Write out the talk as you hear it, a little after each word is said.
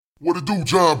What it do,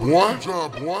 John boy?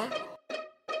 John boy.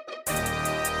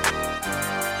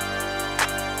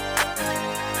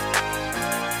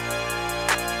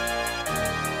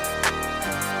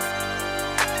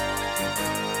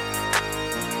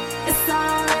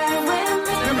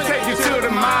 Let me take you to the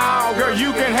mall, girl,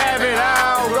 you can have it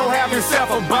all. Go have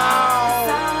yourself a ball.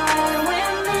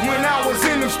 When I was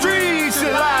in the streets,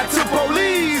 you lied to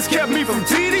police, kept me from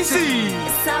TDC.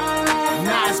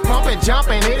 Now it's pumping,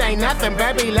 jumping, it ain't nothing,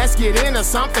 baby. Let's get into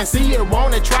something. See you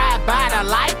wanna try it, but I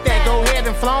like that. Go ahead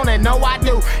and flaunt it. Know I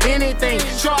do anything.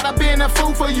 Short up been a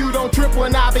fool for you. Don't trip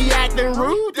when I be acting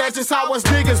rude. That's just how us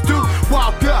niggas do.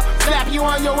 Walk up, slap you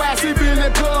on your ass, if in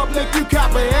the public. You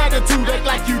cop an attitude, act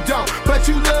like you don't. But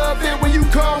you love it when you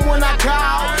come when I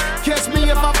call. Catch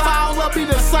me if I fall, I'll be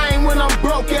the same when I'm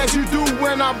broke as you do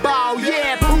when I'm bald.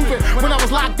 Yeah, prove it. When I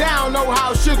was locked down, know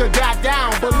how sugar got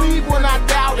down. Believe when I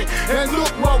doubt it. And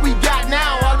look what we got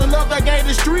now. All the love I gave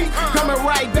the street coming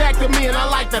right back to me. And I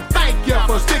like to thank you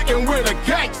for sticking with a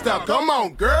gangster. Come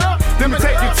on, girl. Let me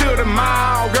take you to the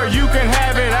mall, girl, you can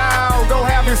have it all. Go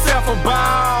have yourself a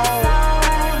ball.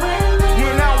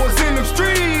 When I was in the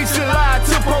streets, you lied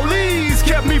to police,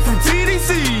 kept me from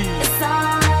TDC. It's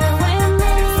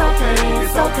okay,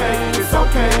 it's okay, it's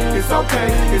okay, it's okay,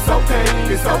 it's okay,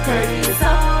 it's okay, it's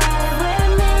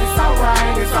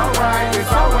alright, it's alright,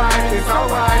 it's alright, it's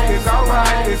alright, it's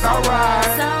alright, it's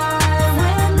alright.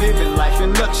 Living life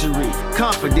in luxury,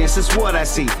 confidence is what I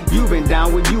see. You've been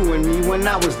down with you and me when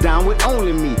I was down with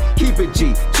only me. Keep it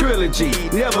G, trilogy,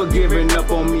 never giving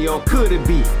up on me, or could it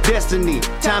be destiny?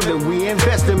 Time that we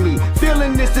invest in me.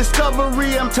 Feeling this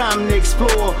discovery, I'm time to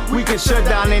explore. We can shut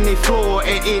down any floor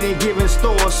at any given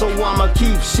store, so I'ma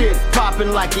keep shit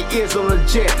popping like it is on a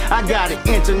jet. I got an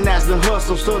international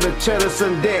hustle, so the cheddar's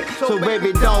on deck. So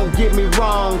baby, don't get me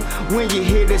wrong, when you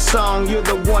hear this song, you're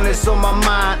the one that's on my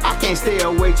mind. I can't stay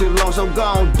away too long, so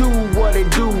gon' do what it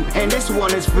do. And this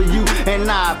one is for you, and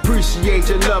I appreciate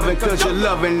your loving, cause your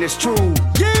loving is true.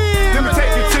 Yeah! Let me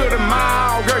take you to the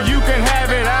mall, girl, you can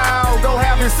have it all. Go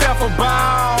have yourself a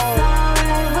ball.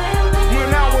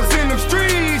 When I was in the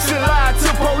streets, you lied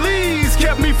to police,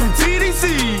 kept me from TDC.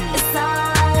 It's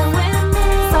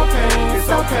okay, it's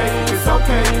okay, it's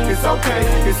okay, it's okay,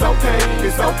 it's okay,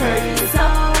 it's okay, it's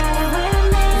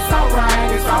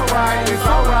alright, it's alright, it's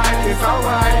alright, it's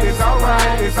alright, it's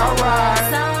alright, it's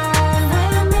alright.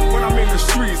 When I'm in the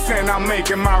streets and I'm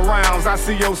making my rounds, I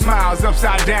see your smiles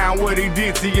upside down, what he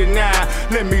did to you now.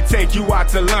 Let me take you out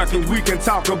to lunch and we can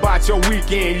talk about your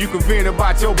weekend. You can vent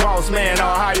about your boss man or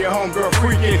how your homegirl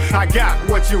freaking. I got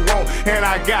what you want and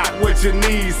I got what you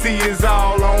need. See, it's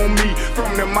all on me,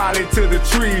 from the molly to the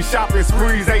trees. Shopping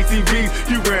sprees, ATVs,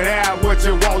 you can have what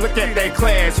you want. Look at that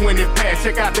class when it pass,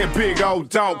 check out that big old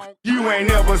donk. You ain't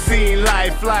never seen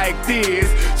life like this.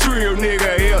 Trill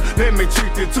nigga here, let me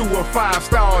treat you to a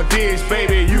 5-star dish.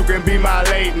 Baby, you can be my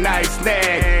late night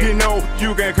snack. You know,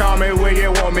 you can call me when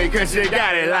you want me, cause you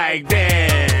got it like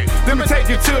that. Let me take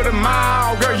you to the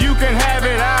mall, girl, you can have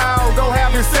it all. Go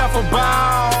have yourself a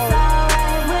ball.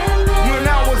 When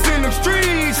I was in the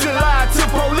streets, you lied to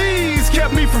police,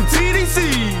 kept me from TDC.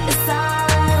 It's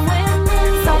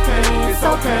okay, it's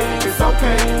okay, it's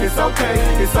okay, it's okay,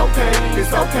 it's okay,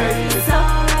 it's okay, it's okay.